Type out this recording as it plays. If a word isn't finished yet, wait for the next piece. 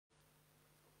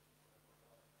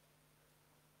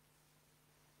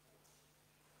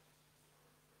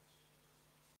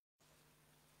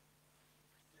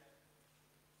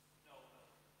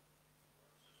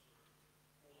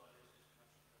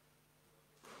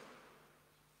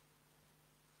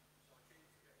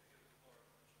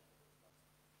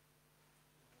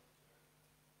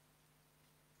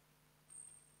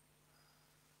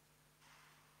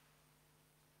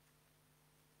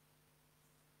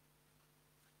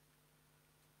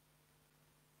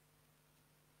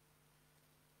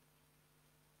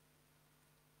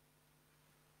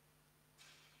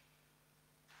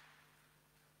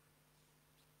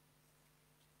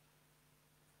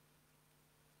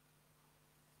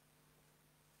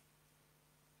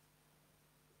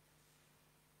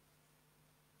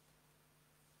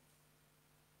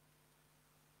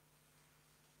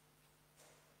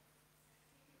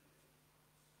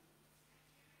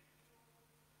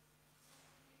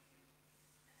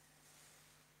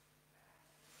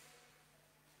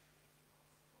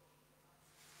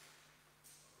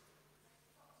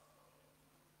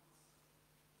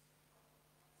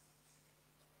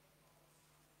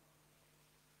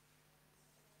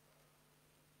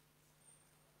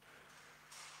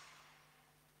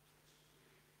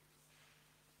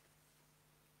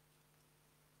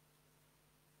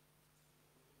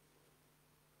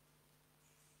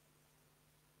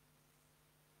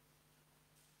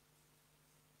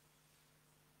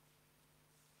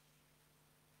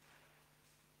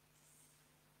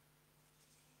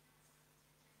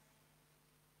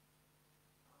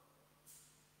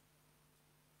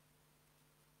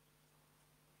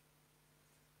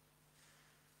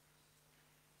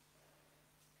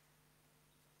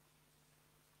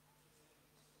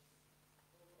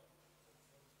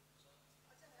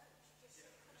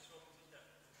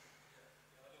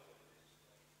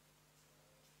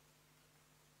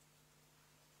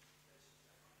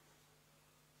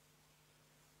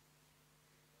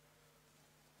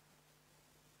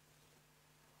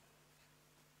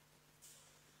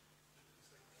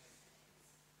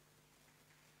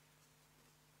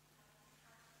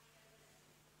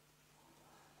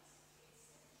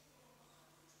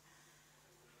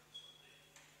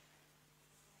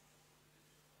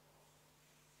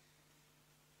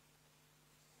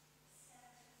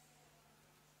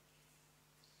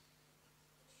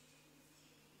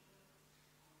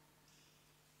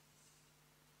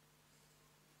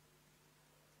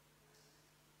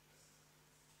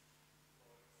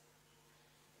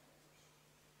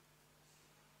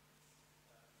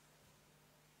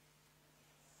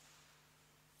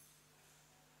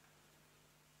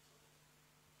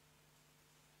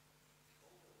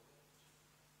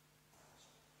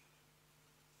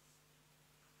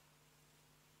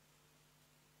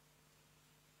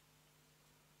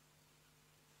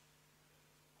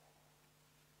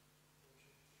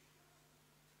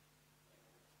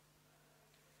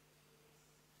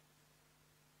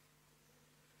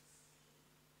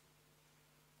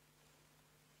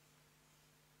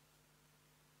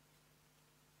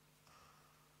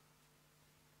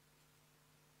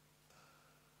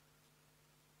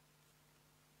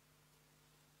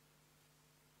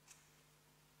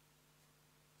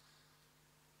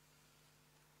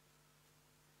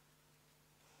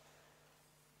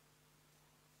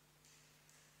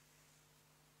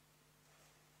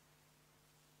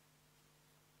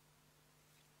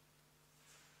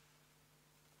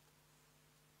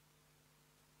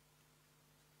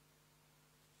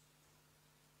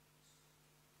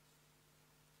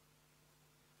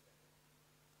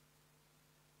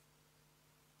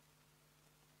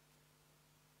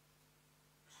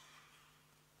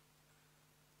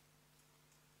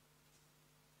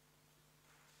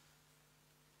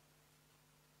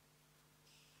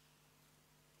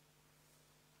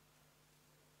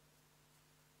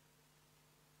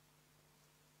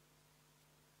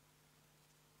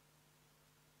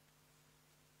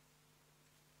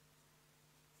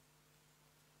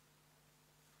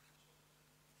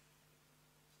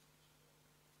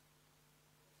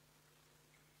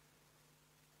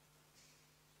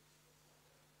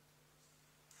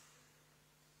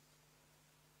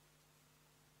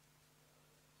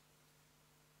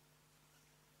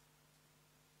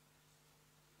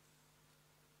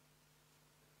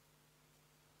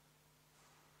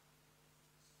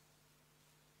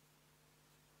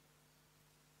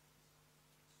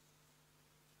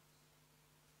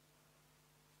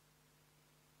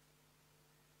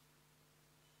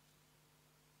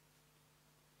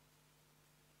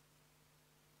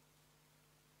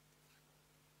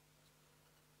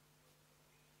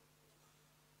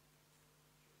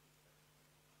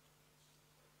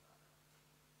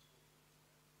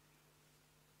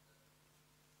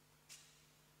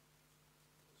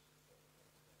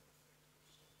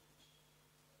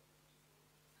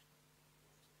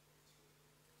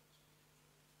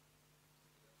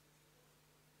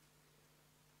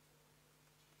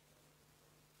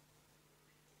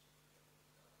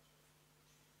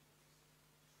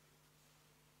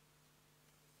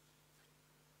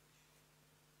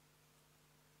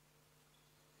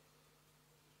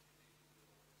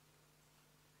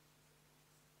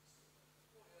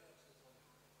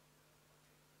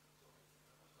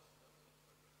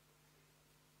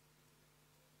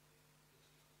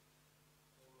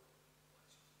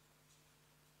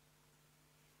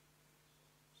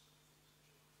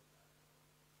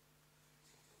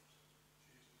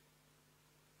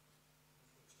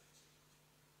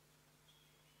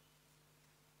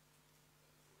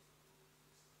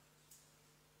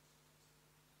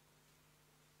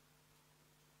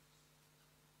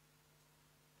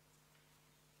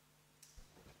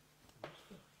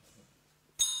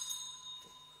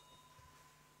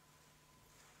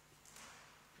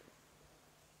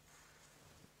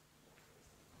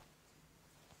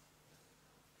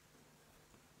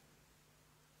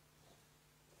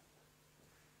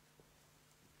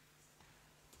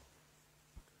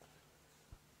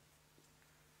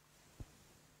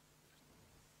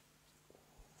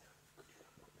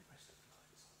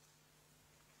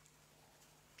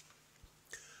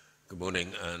Good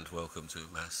morning and welcome to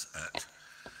Mass at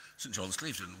St John's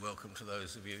Clevedon. Welcome to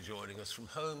those of you joining us from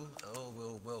home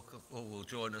or will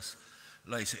join us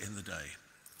later in the day.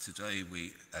 Today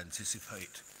we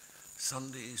anticipate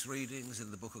Sunday's readings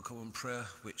in the Book of Common Prayer,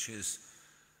 which is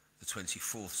the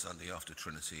 24th Sunday after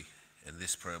Trinity in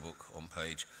this prayer book on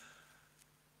page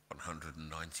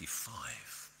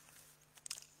 195.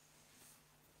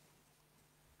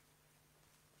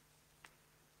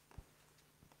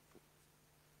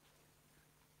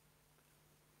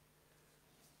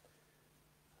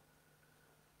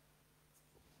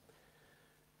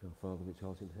 Our Father which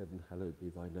art in heaven, hallowed be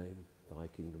thy name. Thy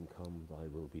kingdom come, thy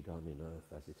will be done in earth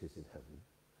as it is in heaven.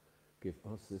 Give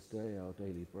us this day our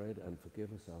daily bread, and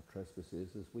forgive us our trespasses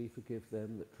as we forgive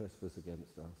them that trespass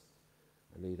against us.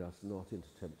 And lead us not into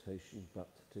temptation, but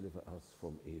deliver us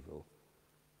from evil.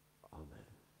 Amen.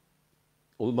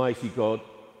 Almighty God,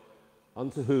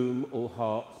 unto whom all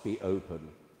hearts be open,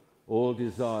 all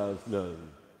desires known,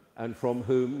 and from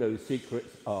whom no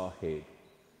secrets are hid,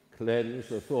 cleanse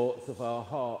the thoughts of our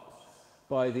hearts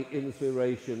by the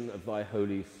inspiration of thy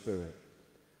Holy Spirit,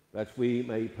 that we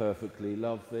may perfectly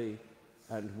love thee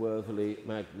and worthily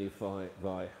magnify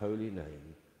thy holy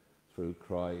name, through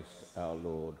Christ our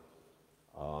Lord.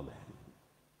 Amen.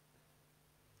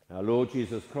 Our Lord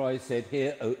Jesus Christ said,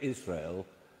 Hear, O Israel,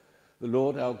 the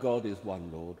Lord our God is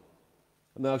one Lord,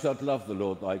 and thou shalt love the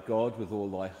Lord thy God with all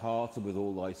thy heart and with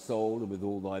all thy soul and with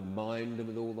all thy mind and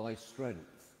with all thy strength.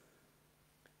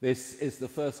 This is the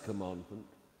first commandment,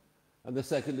 and the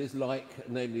second is like,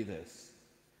 namely this: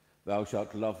 Thou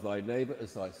shalt love thy neighbour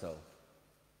as thyself.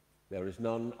 There is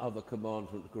none other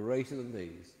commandment greater than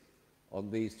these. On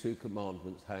these two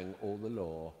commandments hang all the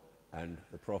law and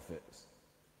the prophets.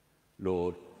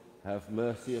 Lord, have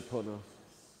mercy upon us,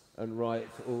 and write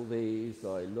all these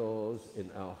thy laws in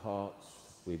our hearts,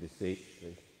 we beseech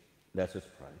thee. Let us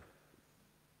pray.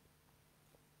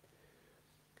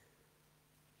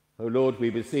 O Lord, we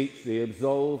beseech thee,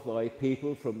 absolve thy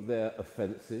people from their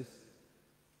offences,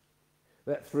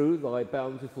 that through thy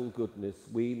bountiful goodness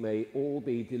we may all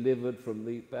be delivered from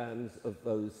the bands of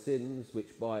those sins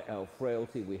which by our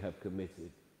frailty we have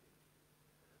committed.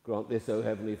 Grant this, O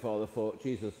Heavenly Father, for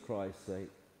Jesus Christ's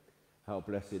sake, our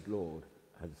blessed Lord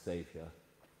and Saviour.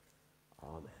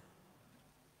 Amen.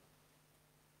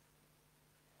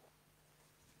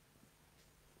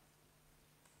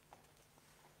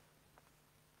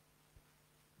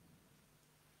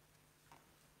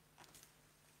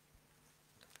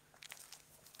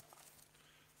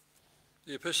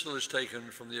 The epistle is taken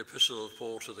from the epistle of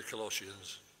Paul to the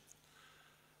Colossians.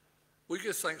 We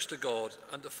give thanks to God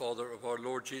and the Father of our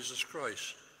Lord Jesus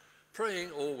Christ,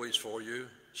 praying always for you,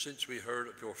 since we heard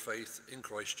of your faith in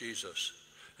Christ Jesus,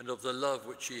 and of the love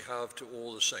which ye have to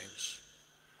all the saints,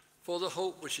 for the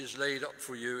hope which is laid up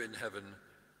for you in heaven,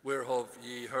 whereof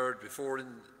ye heard before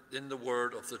in the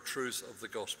word of the truth of the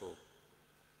gospel,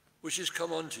 which is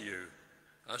come unto you,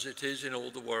 as it is in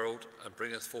all the world, and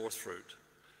bringeth forth fruit,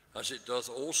 as it doth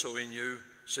also in you,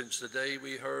 since the day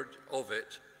we heard of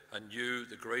it, and knew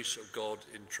the grace of God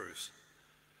in truth.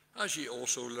 As ye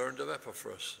also learned of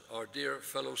Epaphras, our dear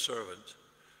fellow servant,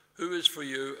 who is for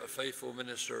you a faithful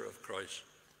minister of Christ,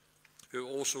 who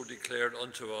also declared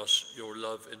unto us your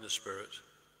love in the Spirit.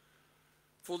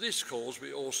 For this cause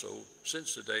we also,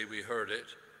 since the day we heard it,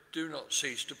 do not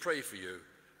cease to pray for you,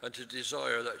 and to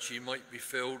desire that ye might be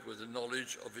filled with the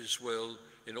knowledge of his will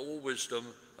in all wisdom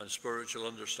and spiritual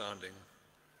understanding,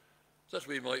 that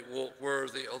we might walk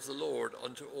worthy of the Lord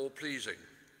unto all pleasing,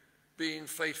 being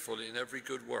faithful in every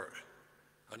good work,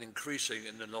 and increasing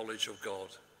in the knowledge of God,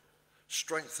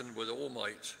 strengthened with all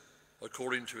might,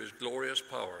 according to his glorious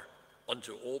power,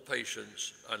 unto all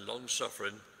patience and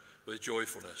long-suffering with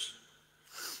joyfulness,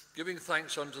 giving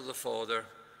thanks unto the Father,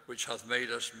 which hath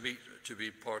made us meet to be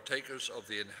partakers of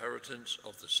the inheritance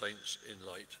of the saints in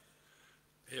light.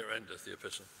 Here endeth the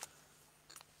epistle.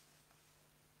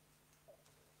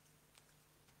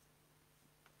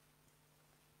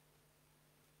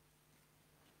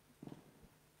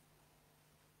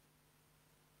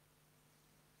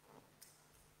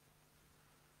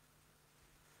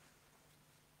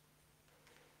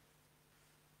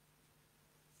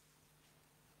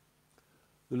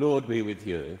 The Lord be with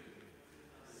you.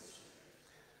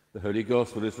 The Holy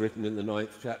Gospel is written in the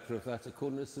 9th chapter of that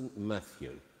according to St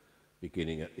Matthew,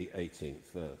 beginning at the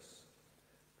 18th verse.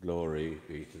 Glory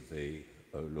be to thee,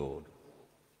 O Lord.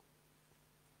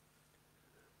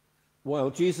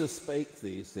 While Jesus spake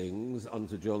these things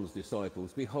unto John's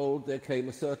disciples, behold, there came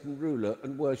a certain ruler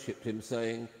and worshipped him,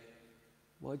 saying,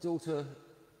 My daughter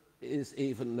is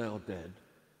even now dead,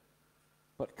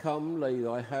 But come, lay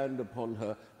thy hand upon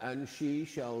her, and she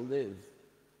shall live.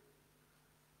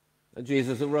 And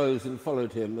Jesus arose and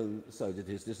followed him, and so did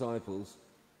his disciples.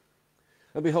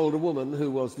 And behold, a woman who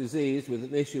was diseased with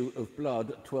an issue of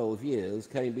blood 12 years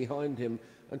came behind him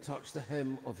and touched the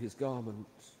hem of his garment.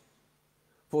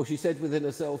 For she said within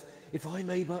herself, if I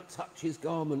may but touch his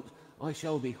garment, I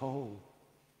shall be whole.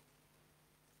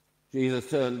 Jesus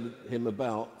turned him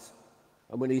about,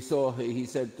 and when he saw her, he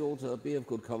said, Daughter, be of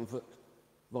good comfort.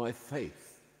 Thy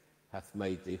faith hath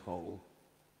made thee whole.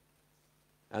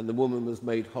 And the woman was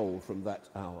made whole from that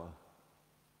hour.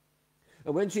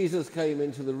 And when Jesus came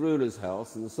into the ruler's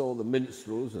house and saw the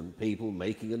minstrels and people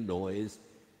making a noise,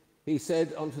 he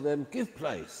said unto them, Give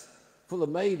place, for the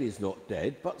maid is not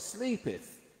dead, but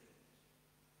sleepeth.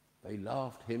 They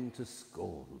laughed him to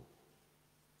scorn.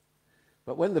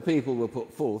 But when the people were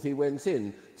put forth, he went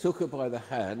in, took her by the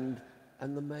hand,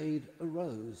 and the maid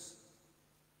arose.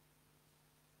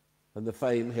 And the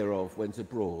fame hereof went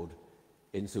abroad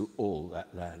into all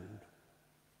that land.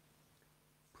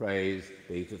 Praise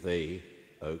be to thee,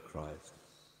 O Christ.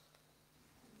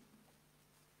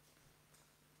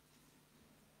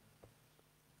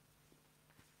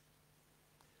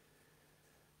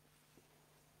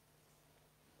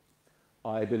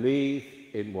 I believe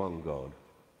in one God,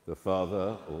 the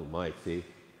Father Almighty,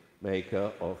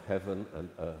 maker of heaven and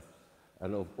earth,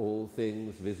 and of all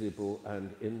things visible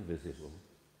and invisible,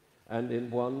 and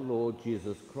in one Lord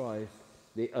Jesus Christ,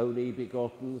 the only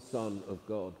begotten Son of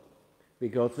God,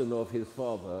 begotten of his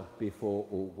Father before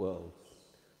all worlds,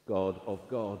 God of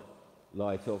God,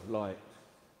 light of light,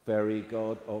 very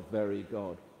God of very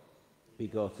God,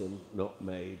 begotten, not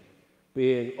made,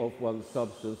 being of one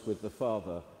substance with the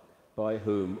Father, by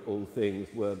whom all things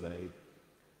were made,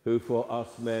 who for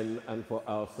us men and for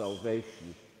our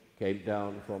salvation came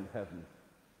down from heaven,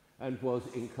 and was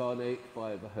incarnate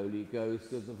by the Holy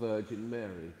Ghost of the Virgin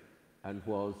Mary, and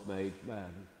was made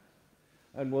man,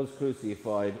 and was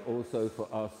crucified also for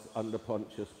us under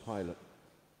Pontius Pilate.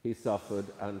 He suffered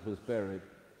and was buried.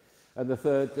 And the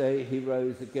third day he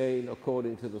rose again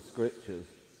according to the Scriptures,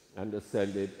 and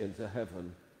ascended into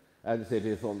heaven, and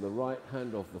sitteth on the right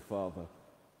hand of the Father.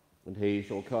 And he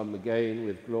shall come again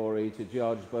with glory to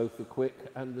judge both the quick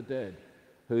and the dead,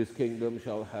 whose kingdom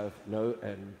shall have no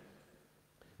end.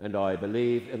 And I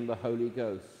believe in the Holy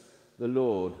Ghost, the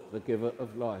Lord, the giver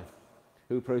of life,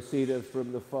 who proceedeth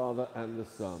from the Father and the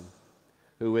Son,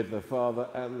 who with the Father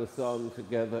and the Son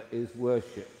together is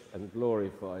worshipped and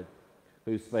glorified,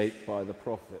 who spake by the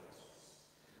prophets.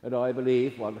 And I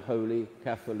believe one holy,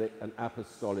 Catholic and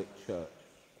Apostolic Church.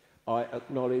 I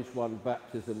acknowledge one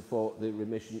baptism for the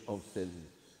remission of sins,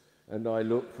 and I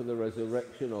look for the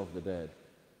resurrection of the dead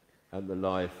and the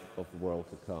life of the world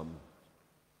to come.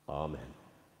 Amen.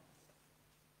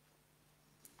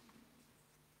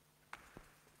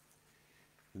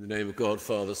 In the name of God,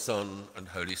 Father, Son, and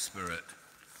Holy Spirit.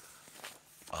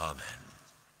 Amen.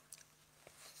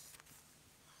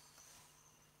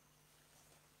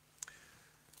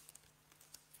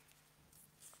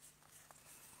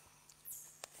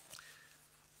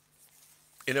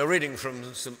 In our reading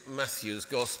from St. Matthew's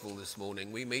Gospel this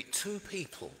morning, we meet two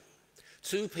people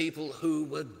who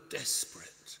were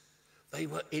desperate. They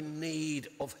were in need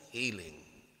of healing.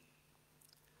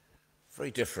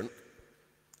 Very different,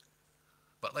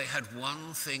 but they had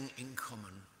one thing in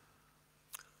common.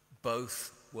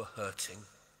 Both were hurting.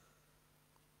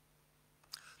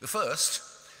 The first,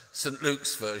 St.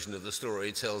 Luke's version of the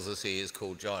story tells us he is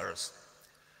called Jairus,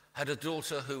 had a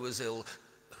daughter who was ill,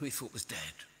 who he thought was dead.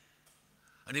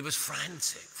 And he was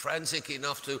frantic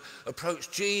enough to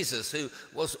approach Jesus, who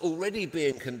was already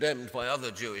being condemned by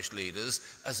other Jewish leaders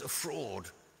as a fraud.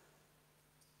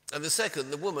 And the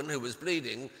second, the woman who was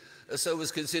bleeding, so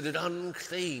was considered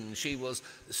unclean. She was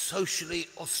socially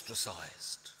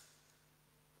ostracized.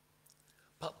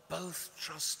 But both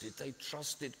trusted. They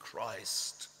trusted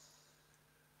Christ.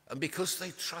 And because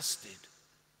they trusted,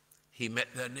 he met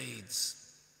their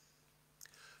needs.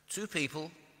 Two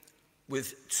people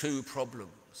with two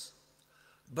problems,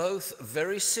 both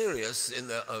very serious in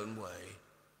their own way.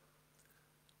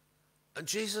 And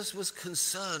Jesus was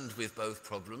concerned with both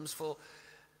problems, for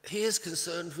he is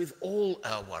concerned with all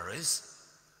our worries,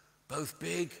 both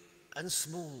big and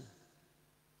small.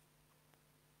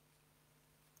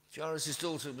 Jairus'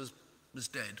 daughter was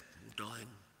dead, dying.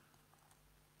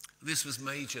 This was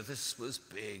major, this was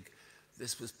big,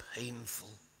 this was painful.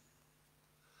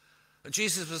 And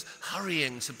Jesus was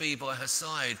hurrying to be by her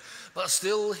side, but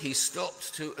still he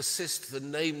stopped to assist the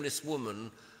nameless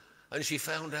woman, and she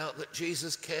found out that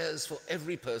Jesus cares for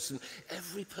every person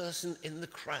in the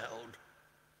crowd.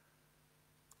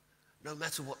 no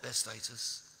matter what their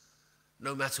status,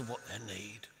 no matter what their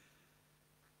need.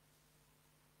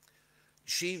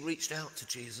 She reached out to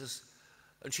Jesus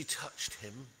and she touched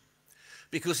him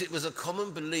because it was a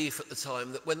common belief at the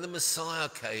time that when the Messiah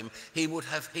came, he would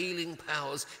have healing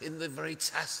powers in the very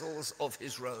tassels of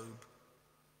his robe.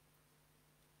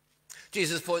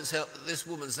 Jesus points out that this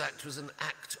woman's act was an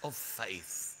act of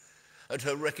faith and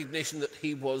her recognition that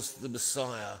he was the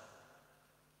Messiah.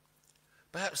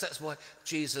 Perhaps that's why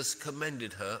Jesus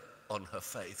commended her on her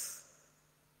faith.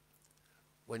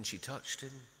 When she touched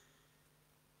him,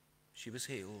 she was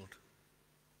healed.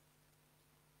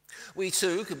 We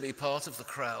too can be part of the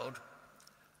crowd,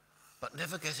 but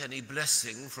never get any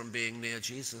blessing from being near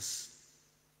Jesus.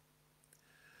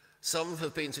 Some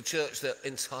have been to church their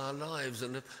entire lives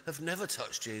and have never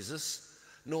touched Jesus,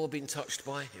 nor been touched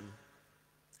by him.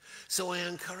 So I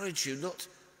encourage you not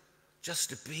just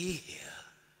to be here,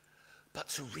 but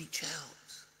to reach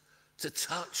out, to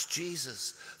touch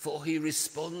Jesus, for he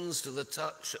responds to the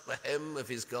touch at the hem of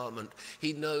his garment.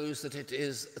 He knows that it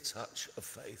is a touch of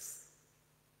faith.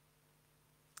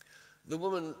 The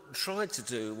woman tried to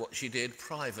do what she did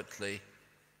privately,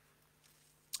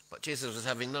 but Jesus was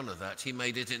having none of that. He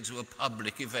made it into a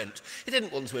public event. He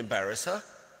didn't want to embarrass her,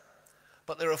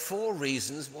 but there are 4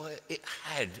 reasons why it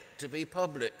had to be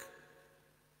public.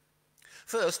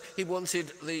 First, he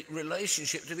wanted the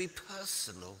relationship to be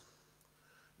personal,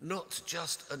 not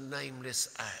just a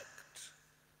nameless act.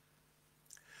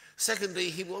 Secondly,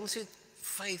 he wanted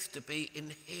faith to be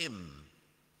in him,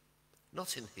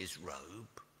 not in his robe,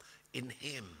 in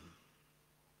him.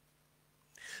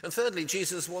 And thirdly,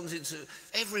 Jesus wanted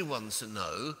everyone to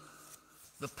know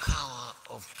the power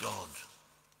of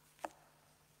God.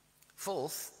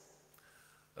 Fourth,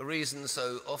 a reason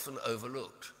so often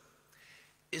overlooked,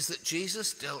 is that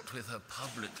Jesus dealt with her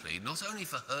publicly, not only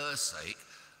for her sake,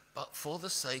 but for the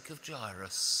sake of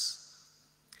Jairus.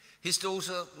 His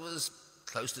daughter was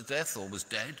close to death or was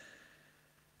dead,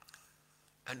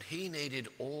 and he needed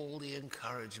all the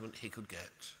encouragement he could get.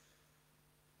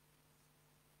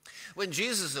 When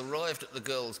Jesus arrived at the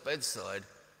girl's bedside,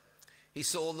 he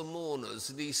saw the mourners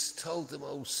and he told them,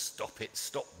 "Oh, stop it,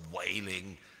 stop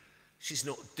wailing. She's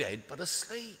not dead, but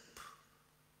asleep."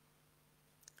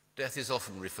 Death is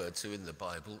often referred to in the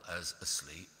Bible as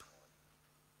asleep.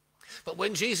 But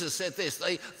when Jesus said this,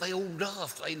 they all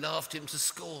laughed. They laughed him to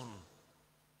scorn.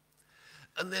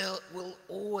 And there will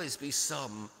always be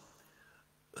some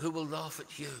who will laugh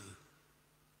at you,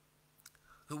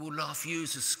 who will laugh you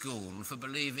to scorn for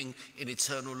believing in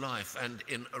eternal life and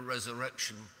in a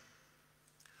resurrection.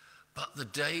 But the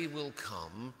day will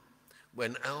come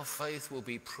when our faith will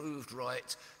be proved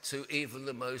right to even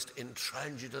the most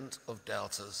intransigent of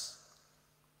doubters.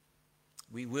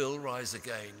 We will rise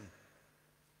again.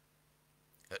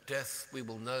 At death we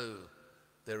will know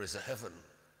there is a heaven,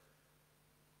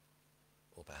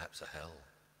 or perhaps a hell.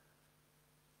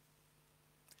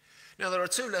 Now there are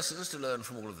 2 lessons to learn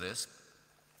from all of this.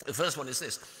 The first one is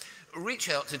this: reach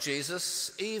out to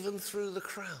Jesus even through the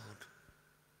crowd.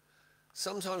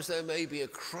 Sometimes there may be a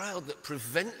crowd that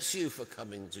prevents you from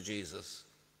coming to Jesus.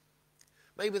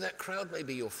 Maybe that crowd may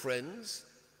be your friends.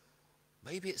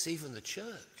 Maybe it's even the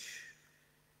church.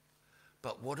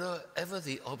 But whatever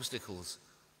the obstacles,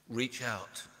 reach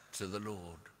out to the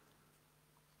Lord.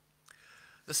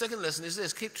 The second lesson is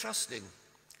this: keep trusting.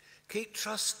 Keep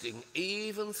trusting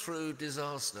even through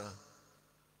disaster.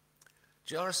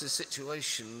 Jairus'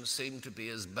 situation seemed to be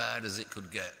as bad as it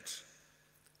could get.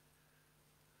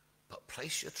 But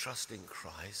place your trust in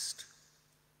Christ,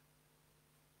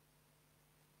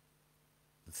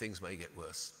 and things may get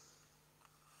worse.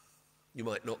 You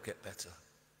might not get better.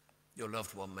 Your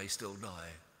loved one may still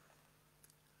die.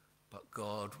 But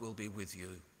God will be with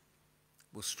you,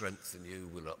 will strengthen you,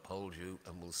 will uphold you,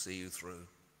 and will see you through.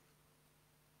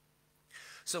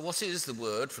 So what is the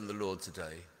word from the Lord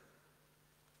today?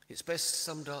 It's best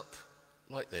summed up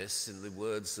like this in the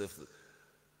words of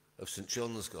St.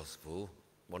 John's Gospel,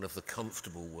 one of the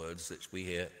comfortable words that we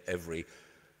hear every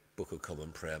Book of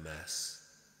Common Prayer Mass.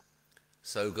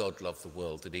 So God loved the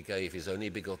world that he gave his only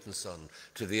begotten Son,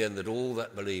 to the end that all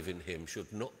that believe in him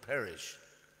should not perish,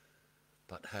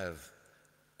 but have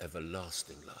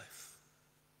everlasting life.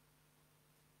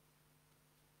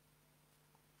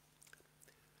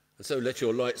 And so let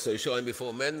your light so shine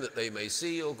before men that they may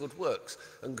see your good works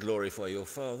and glorify your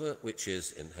Father which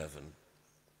is in heaven.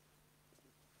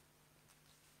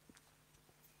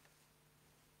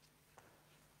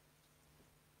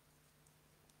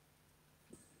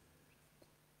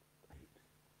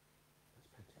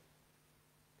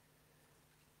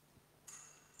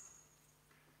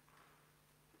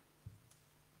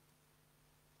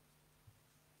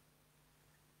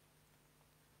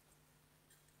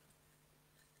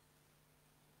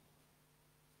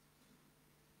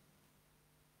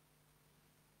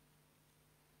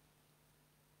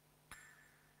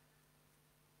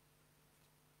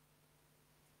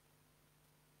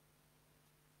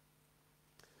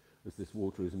 As this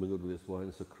water is mingled with this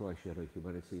wine, so Christ shed our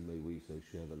humanity, may we so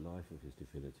share the life of his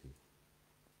divinity.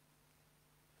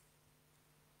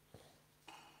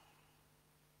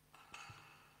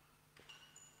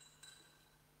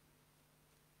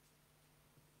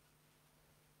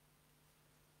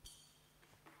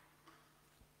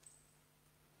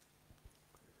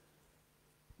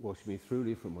 Wash me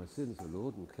thoroughly from my sins, O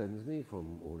Lord, and cleanse me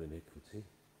from all iniquity.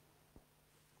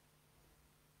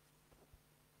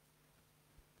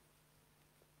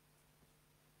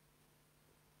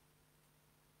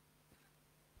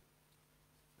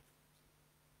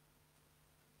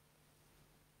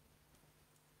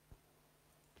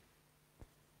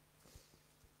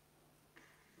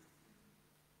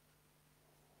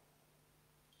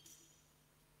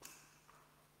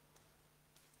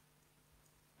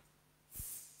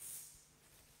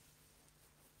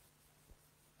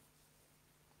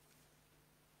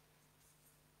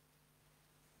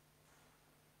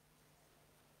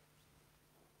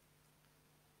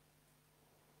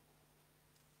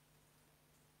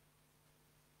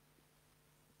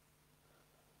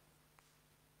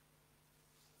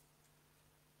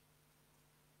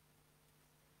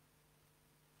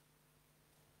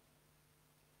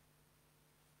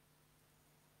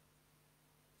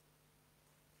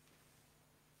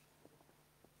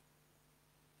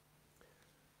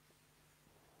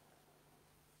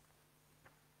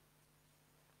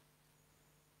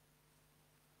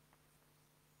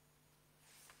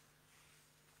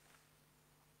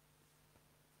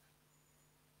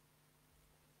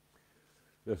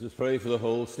 Let us pray for the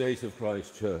whole state of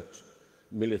Christ Church,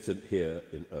 militant here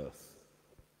in earth.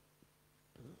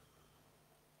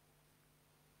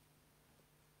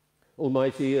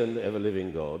 Almighty and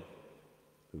ever-living God,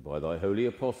 who by thy holy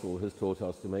apostle has taught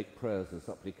us to make prayers and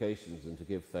supplications and to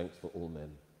give thanks for all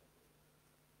men,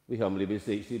 we humbly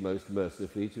beseech thee most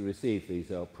mercifully to receive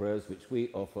these our prayers which we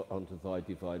offer unto thy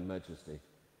divine majesty,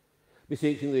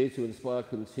 beseeching thee to inspire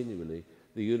continually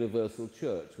the universal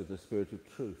church with the spirit of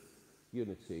truth,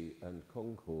 unity and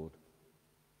concord,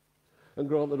 and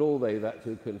grant that all they that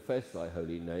do confess thy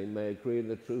holy name may agree in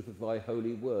the truth of thy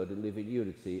holy word and live in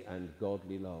unity and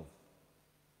godly love.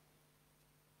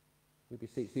 We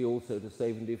beseech thee also to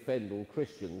save and defend all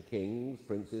Christian kings,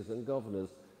 princes and governors,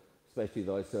 especially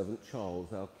thy servant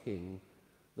Charles, our king,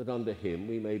 that under him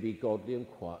we may be godly and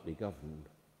quietly governed.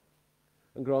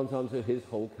 And grant unto his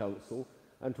whole council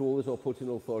and to all that are put in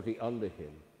authority under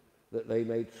him, that they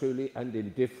may truly and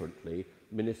indifferently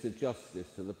minister justice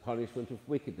to the punishment of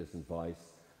wickedness and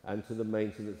vice, and to the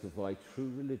maintenance of thy true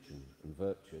religion and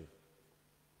virtue.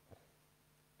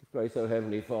 Give grace, O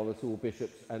Heavenly Father, to all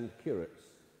bishops and curates,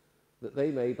 that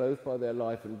they may, both by their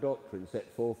life and doctrine,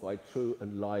 set forth thy true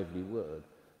and lively word,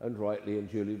 and rightly and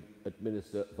duly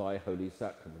administer thy holy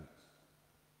sacraments.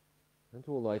 And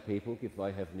to all thy people give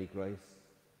thy heavenly grace,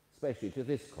 especially to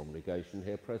this congregation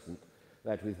here present,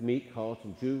 that with meek heart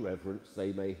and due reverence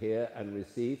they may hear and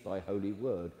receive thy holy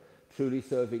word, truly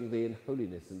serving thee in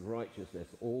holiness and righteousness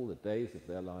all the days of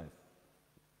their life.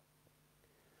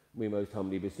 We most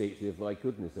humbly beseech thee of thy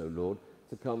goodness, O Lord,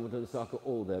 to comfort and succour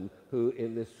all them who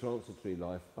in this transitory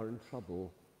life are in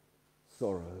trouble,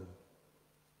 sorrow,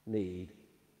 need,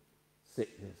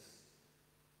 sickness,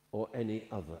 or any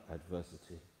other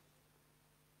adversity.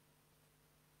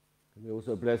 And we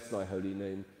also bless thy holy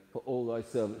name for all thy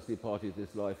servants departed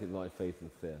this life in thy faith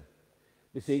and fear,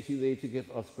 beseeching thee to give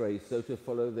us grace so to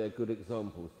follow their good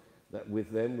examples, that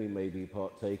with them we may be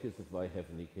partakers of thy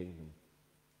heavenly kingdom.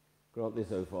 Grant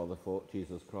this, O Father, for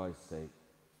Jesus Christ's sake,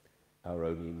 our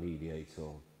only mediator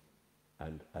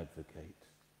and advocate.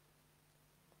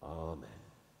 Amen.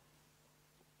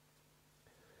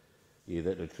 Ye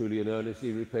that are truly and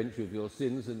earnestly repent of your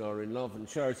sins and are in love and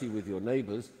charity with your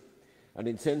neighbours, and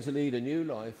intend to lead a new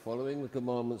life following the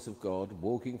commandments of God,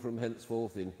 walking from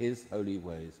henceforth in his holy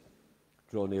ways,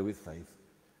 draw near with faith,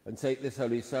 and take this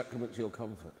holy sacrament to your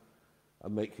comfort,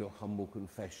 and make your humble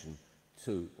confession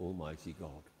to Almighty God.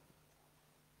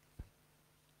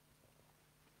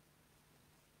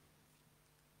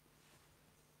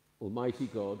 Almighty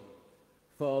God,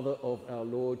 Father of our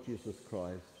Lord Jesus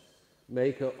Christ,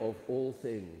 maker of all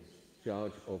things,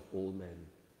 judge of all men,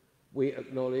 we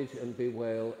acknowledge and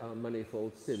bewail our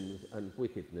manifold sins and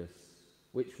wickedness,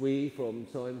 which we from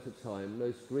time to time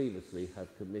most grievously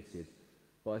have committed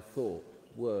by thought,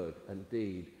 word and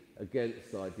deed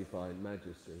against thy divine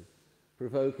majesty,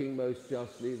 provoking most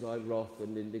justly thy wrath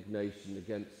and indignation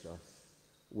against us.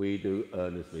 We do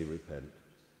earnestly repent,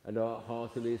 and are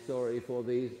heartily sorry for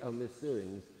these our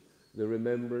misdoings. The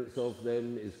remembrance of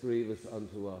them is grievous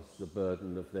unto us, the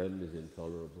burden of them is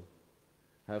intolerable.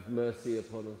 Have mercy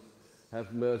upon us,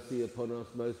 have mercy upon us,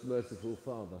 most merciful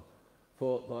Father.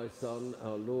 For thy Son,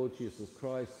 our Lord Jesus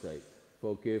Christ's sake,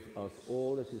 forgive us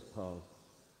all that is past,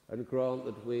 and grant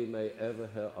that we may ever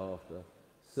hereafter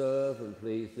serve and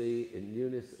please thee in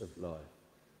newness of life,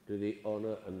 to the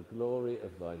honour and glory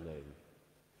of thy name.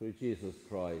 Through Jesus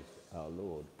Christ our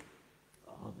Lord.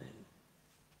 Amen.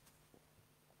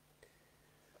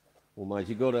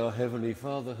 Almighty God, our heavenly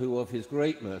Father, who of his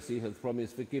great mercy hath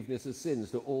promised forgiveness of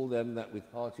sins to all them that with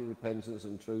hearty repentance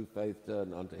and true faith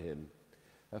turn unto him,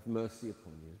 have mercy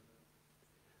upon you,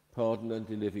 pardon and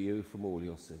deliver you from all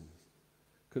your sins,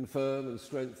 confirm and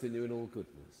strengthen you in all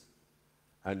goodness,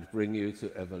 and bring you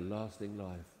to everlasting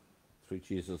life, through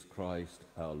Jesus Christ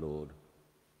our Lord.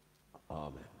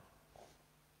 Amen.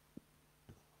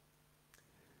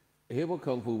 Hear what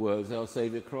comfortable words our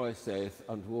Saviour Christ saith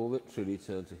unto all that truly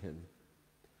turn to him.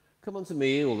 Come unto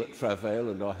me, all that travail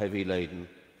and are heavy laden,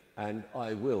 and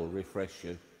I will refresh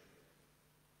you.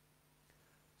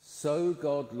 So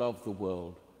God loved the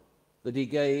world, that he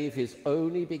gave his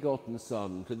only begotten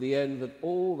Son, to the end that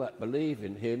all that believe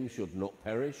in him should not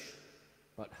perish,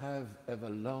 but have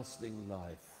everlasting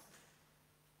life.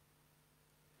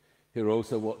 Hear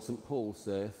also what St. Paul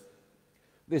saith.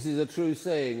 This is a true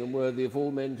saying and worthy of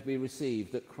all men to be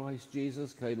received, that Christ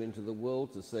Jesus came into the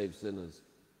world to save sinners.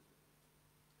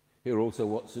 Hear also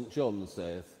what St. John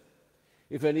saith.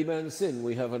 If any man sin,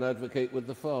 we have an advocate with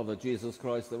the Father, Jesus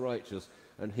Christ the righteous,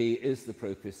 and he is the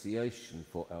propitiation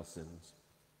for our sins.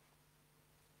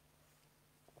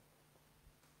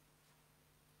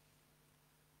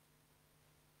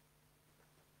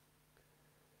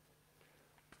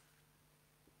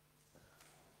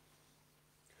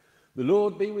 The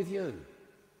Lord be with you.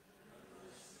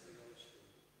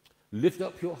 Lift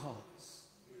up your hearts.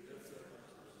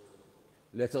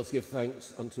 Let us give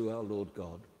thanks unto our Lord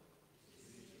God.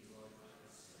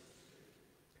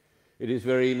 It is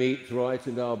very meet, right,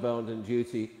 and our bounden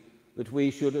duty that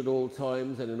we should at all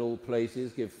times and in all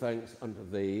places give thanks unto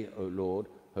thee, O Lord,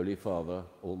 Holy Father,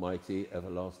 Almighty,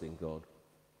 everlasting God.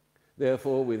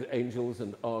 Therefore, with angels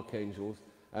and archangels,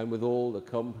 and with all the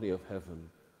company of heaven,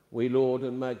 we laud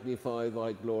and magnify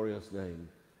thy glorious name,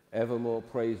 evermore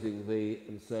praising thee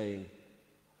and saying,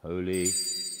 Holy,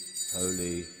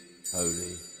 holy,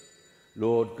 holy,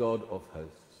 Lord God of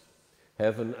hosts,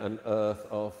 heaven and earth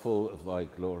are full of thy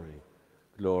glory.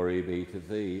 Glory be to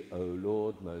thee, O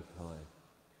Lord most high.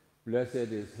 Blessed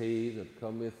is he that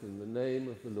cometh in the name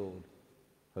of the Lord.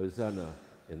 Hosanna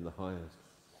in the highest.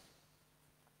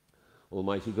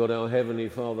 Almighty God, our heavenly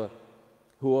Father,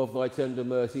 who of thy tender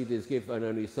mercy didst give thine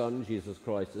only Son, Jesus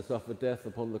Christ, to suffer death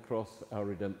upon the cross our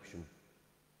redemption,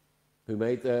 who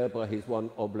made there by his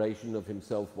one oblation of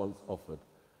himself once offered,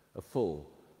 a full,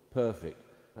 perfect,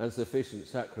 and sufficient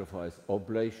sacrifice,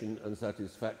 oblation and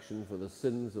satisfaction for the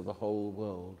sins of the whole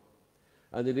world,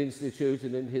 and in institute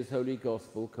and in his holy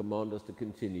gospel command us to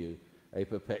continue a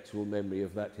perpetual memory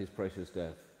of that his precious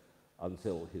death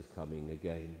until his coming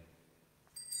again.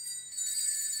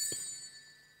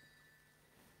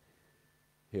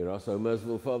 Hear us, O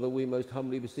merciful Father, we most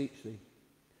humbly beseech thee,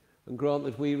 and grant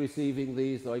that we, receiving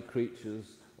these thy creatures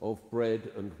of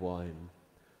bread and wine,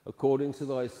 according to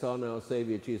thy Son, our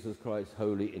Saviour Jesus Christ's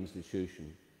holy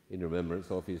institution, in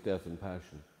remembrance of his death and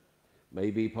passion,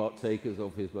 may be partakers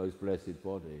of his most blessed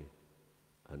body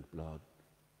and blood,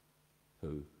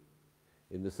 who,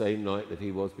 in the same night that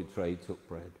he was betrayed, took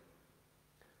bread,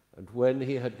 and when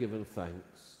he had given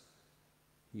thanks,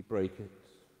 he brake it,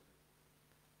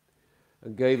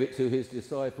 and gave it to his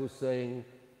disciples, saying,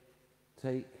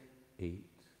 Take, eat.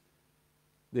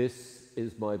 This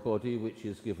is my body which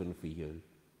is given for you.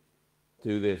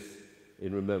 Do this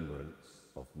in remembrance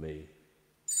of me.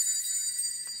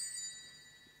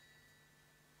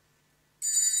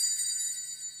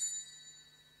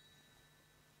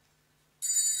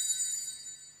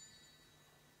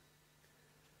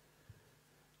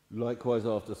 Likewise,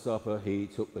 after supper, he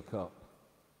took the cup,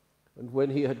 and when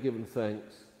he had given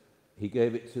thanks, he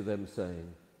gave it to them,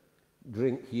 saying,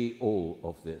 Drink ye all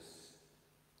of this,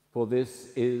 for this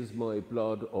is my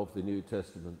blood of the New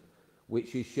Testament,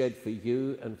 which is shed for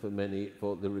you and for many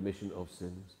for the remission of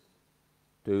sins.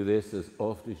 Do this as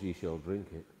oft as ye shall drink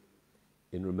it,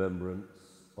 in remembrance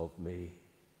of me.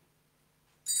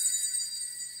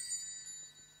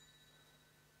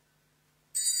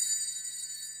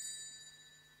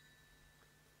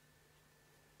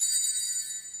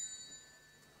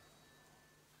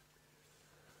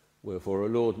 Wherefore, O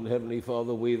Lord and Heavenly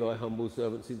Father, we, thy humble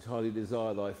servants, entirely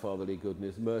desire thy fatherly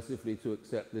goodness, mercifully to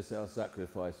accept this our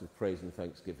sacrifice of praise and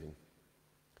thanksgiving.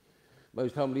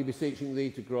 Most humbly beseeching thee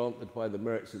to grant that by the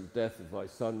merits of the death of thy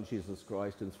Son, Jesus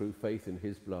Christ, and through faith in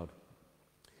his blood,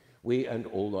 we and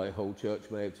all thy whole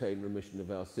church may obtain remission of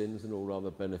our sins and all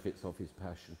other benefits of his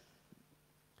passion.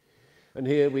 And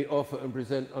here we offer and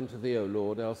present unto thee, O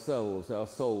Lord, ourselves, our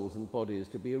souls and bodies,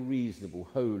 to be a reasonable,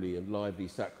 holy and lively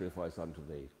sacrifice unto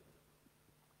thee.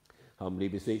 Humbly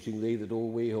beseeching thee that all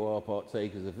we who are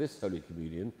partakers of this Holy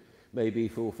Communion may be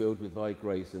fulfilled with thy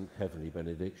grace and heavenly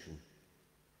benediction.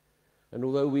 And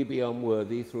although we be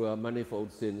unworthy through our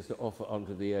manifold sins to offer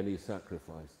unto thee any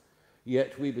sacrifice,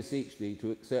 yet we beseech thee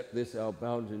to accept this our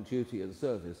bounden duty and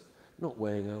service, not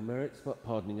weighing our merits, but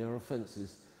pardoning our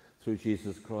offences, through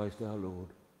Jesus Christ our Lord,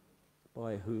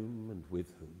 by whom and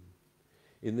with whom,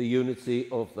 in the unity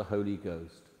of the Holy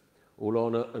Ghost, all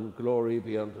honour and glory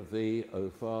be unto thee,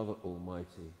 O Father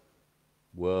Almighty,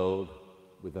 world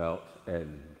without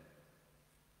end.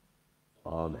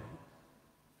 Amen.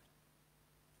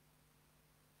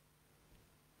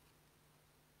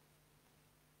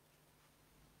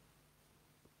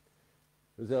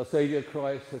 As our Saviour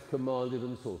Christ hath commanded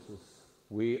and taught us,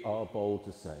 we are bold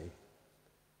to say,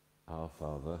 Our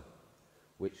Father,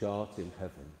 which art in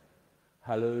heaven,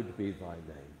 hallowed be thy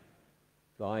name.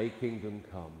 Thy kingdom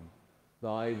come,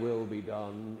 thy will be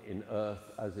done in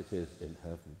earth as it is in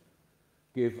heaven.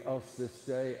 Give us this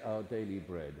day our daily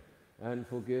bread, and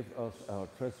forgive us our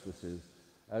trespasses,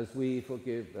 as we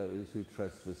forgive those who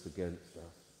trespass against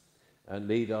us. And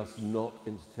lead us not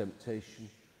into temptation,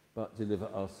 but deliver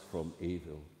us from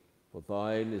evil. For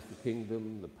thine is the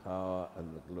kingdom, the power,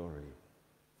 and the glory,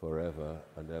 forever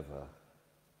and ever.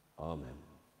 Amen.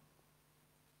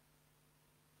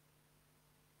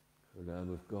 O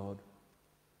Lamb of God,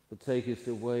 that takest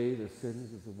away the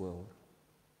sins of the world,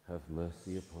 have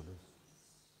mercy upon us.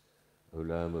 O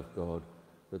Lamb of God,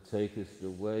 that takest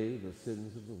away the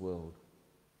sins of the world,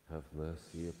 have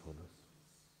mercy upon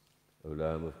us. O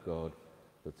Lamb of God,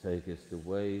 that takest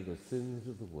away the sins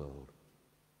of the world,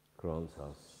 grant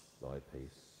us thy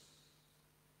peace.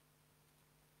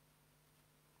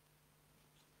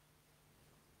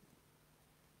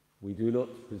 We do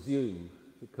not presume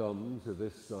to come to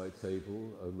this thy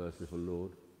table, O merciful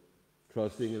Lord,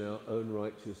 trusting in our own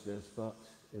righteousness, but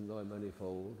in thy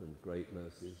manifold and great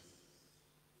mercies.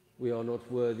 We are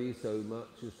not worthy so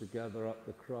much as to gather up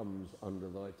the crumbs under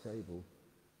thy table,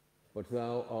 but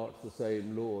thou art the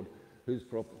same Lord, whose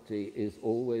property is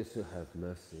always to have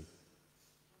mercy.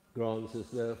 Grant us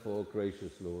therefore,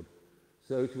 gracious Lord,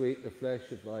 so to eat the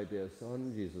flesh of thy dear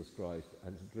Son, Jesus Christ,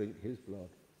 and to drink his blood,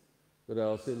 that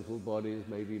our sinful bodies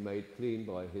may be made clean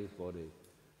by his body,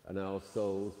 and our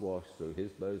souls washed through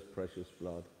his most precious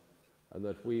blood, and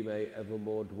that we may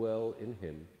evermore dwell in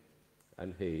him,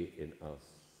 and he in us.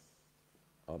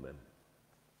 Amen.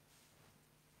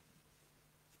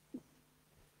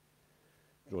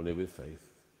 Draw near with faith.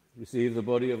 Receive the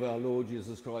body of our Lord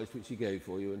Jesus Christ, which he gave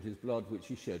for you, and his blood, which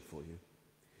he shed for you.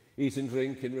 Eat and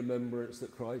drink in remembrance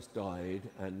that Christ died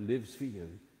and lives for you,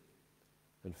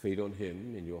 and feed on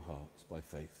him in your hearts by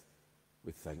faith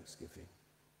with thanksgiving.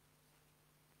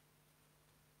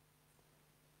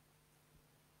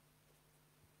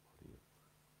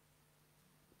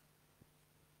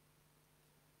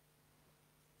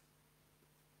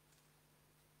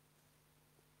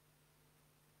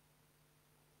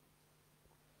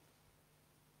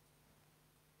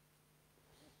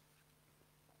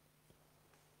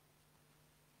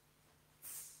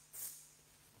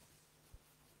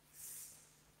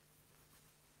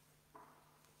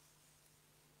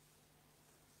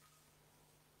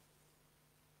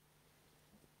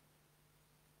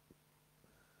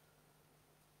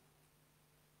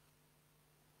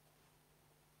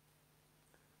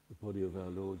 The body of our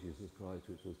Lord Jesus Christ,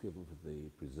 which was given for thee,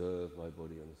 preserve thy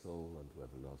body and soul unto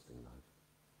everlasting life.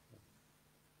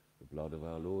 The blood of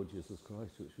our Lord Jesus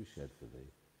Christ, which was shed for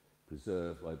thee,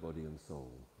 preserve thy body and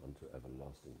soul unto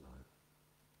everlasting life.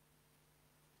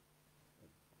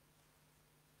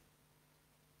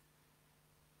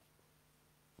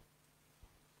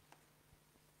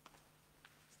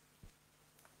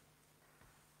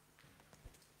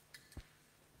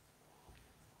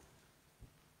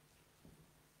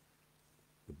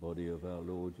 The body of our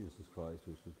Lord Jesus Christ,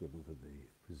 which was given for thee,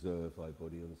 preserve thy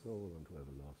body and soul unto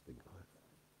everlasting life.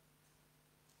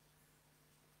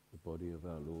 The body of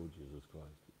our Lord Jesus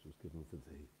Christ, which was given for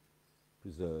thee,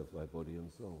 preserve thy body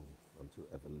and soul unto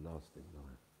everlasting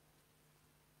life.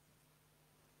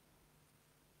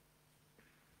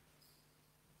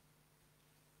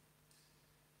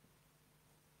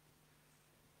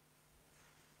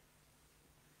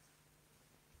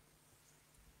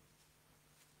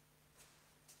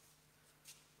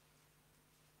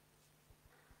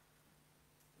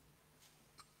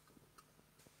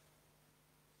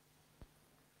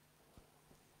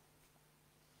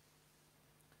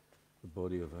 The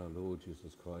body of our Lord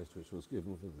Jesus Christ, which was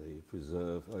given for thee,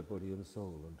 preserve thy body and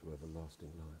soul unto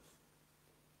everlasting life.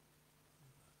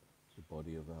 The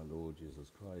body of our Lord Jesus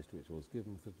Christ, which was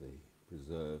given for thee,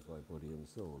 preserve thy body and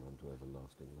soul unto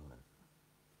everlasting life.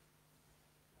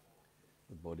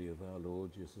 The body of our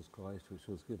Lord Jesus Christ, which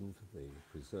was given for thee,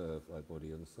 preserve thy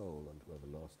body and soul unto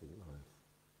everlasting life.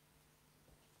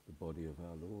 The body of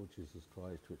our Lord Jesus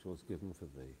Christ, which was given for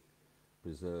thee,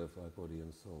 preserve thy body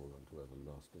and soul unto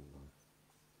everlasting life.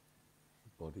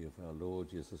 The body of our Lord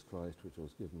Jesus Christ, which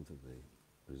was given for thee,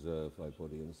 preserve thy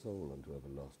body and soul unto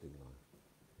everlasting life.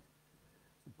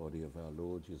 The body of our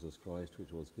Lord Jesus Christ,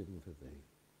 which was given for thee,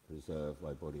 preserve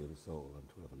thy body and soul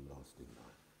unto everlasting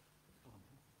life.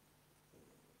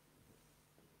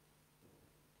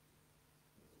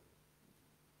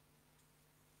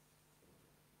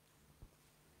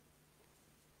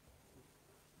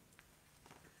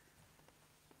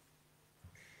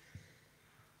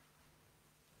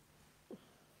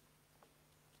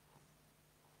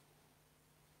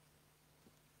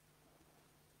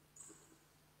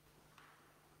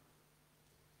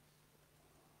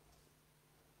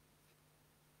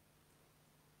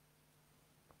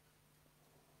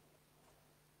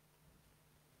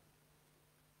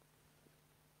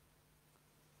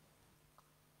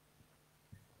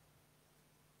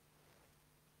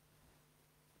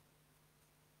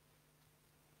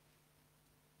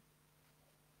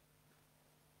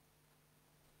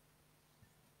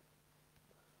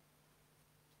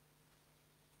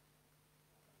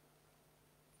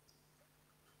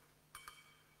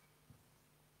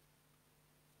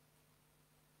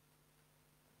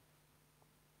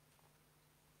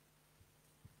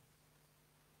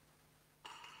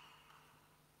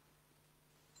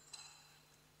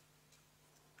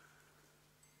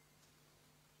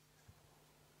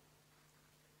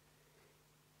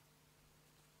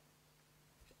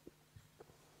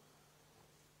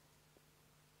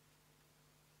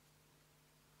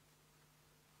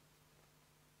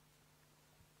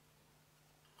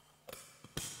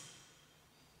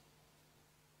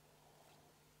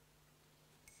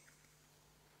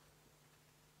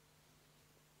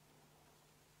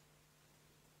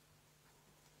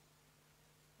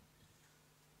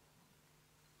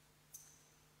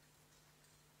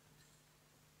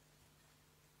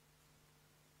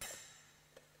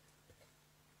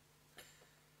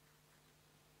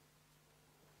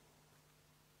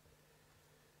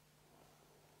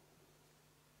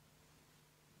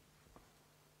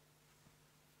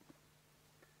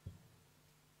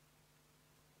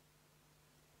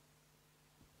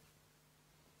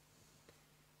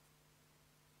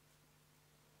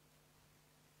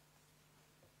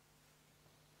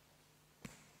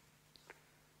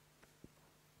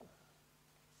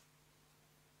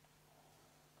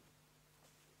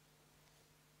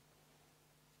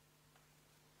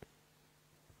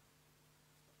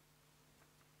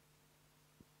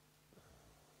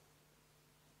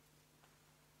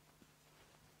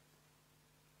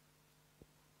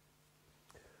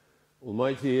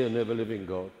 Almighty and ever-living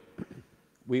God,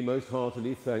 we most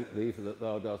heartily thank thee for that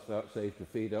thou dost vouchsafe to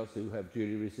feed us who have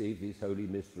duly received these holy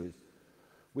mysteries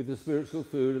with the spiritual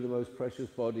food of the most precious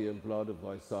body and blood of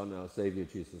thy Son, our Saviour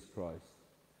Jesus Christ,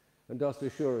 and dost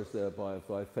assure us thereby of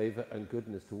thy favour and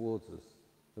goodness towards us,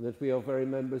 and that we are very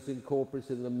members in corporis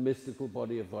in the mystical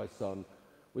body of thy Son,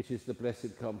 which is the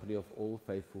blessed company of all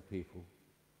faithful people,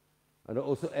 and are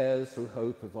also heirs through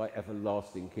hope of thy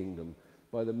everlasting kingdom,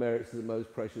 by the merits of the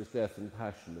most precious death and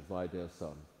passion of thy dear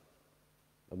Son.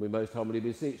 And we most humbly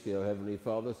beseech thee, O Heavenly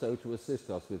Father, so to assist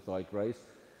us with thy grace,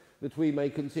 that we may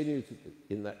continue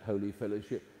in that holy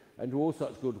fellowship, and do all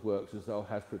such good works as thou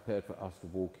hast prepared for us to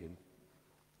walk in.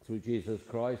 Through Jesus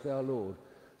Christ our Lord,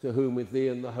 to whom with thee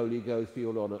and the Holy Ghost be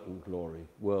all honour and glory,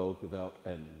 world without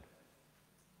end.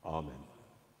 Amen.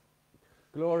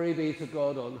 Glory be to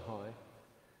God on high,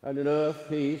 and in earth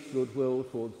peace, goodwill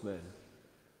towards men.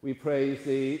 We praise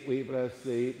thee, we bless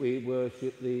thee, we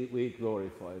worship thee, we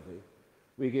glorify thee.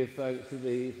 We give thanks to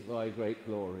thee for thy great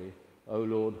glory, O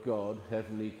Lord God,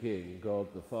 heavenly King, God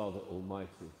the Father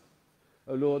Almighty.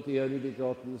 O Lord, the only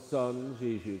begotten Son,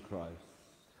 Jesus Christ.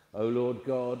 O Lord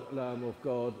God, Lamb of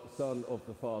God, Son of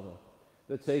the Father,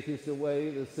 that takest away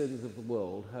the sins of the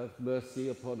world, have mercy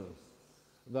upon us.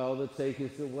 Thou that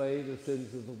takest away the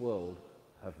sins of the world,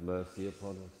 have mercy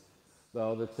upon us.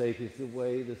 Thou that takest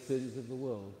away the sins of the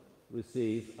world,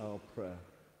 receive our prayer.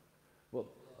 What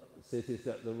sittest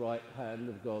at the right hand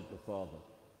of God the Father,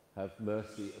 have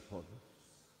mercy upon us.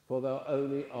 For thou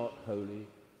only art holy,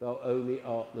 thou only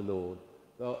art the Lord,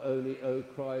 thou only, O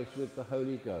Christ, with the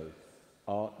Holy Ghost,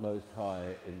 art most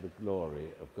high in the glory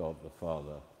of God the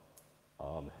Father.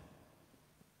 Amen.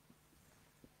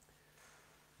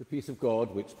 The peace of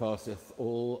God, which passeth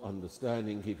all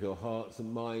understanding, keep your hearts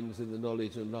and minds in the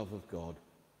knowledge and love of God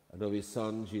and of his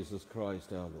Son, Jesus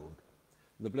Christ our Lord.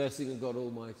 And the blessing of God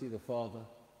Almighty, the Father,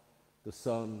 the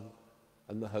Son,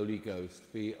 and the Holy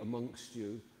Ghost be amongst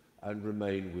you and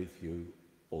remain with you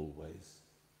always.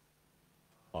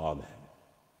 Amen.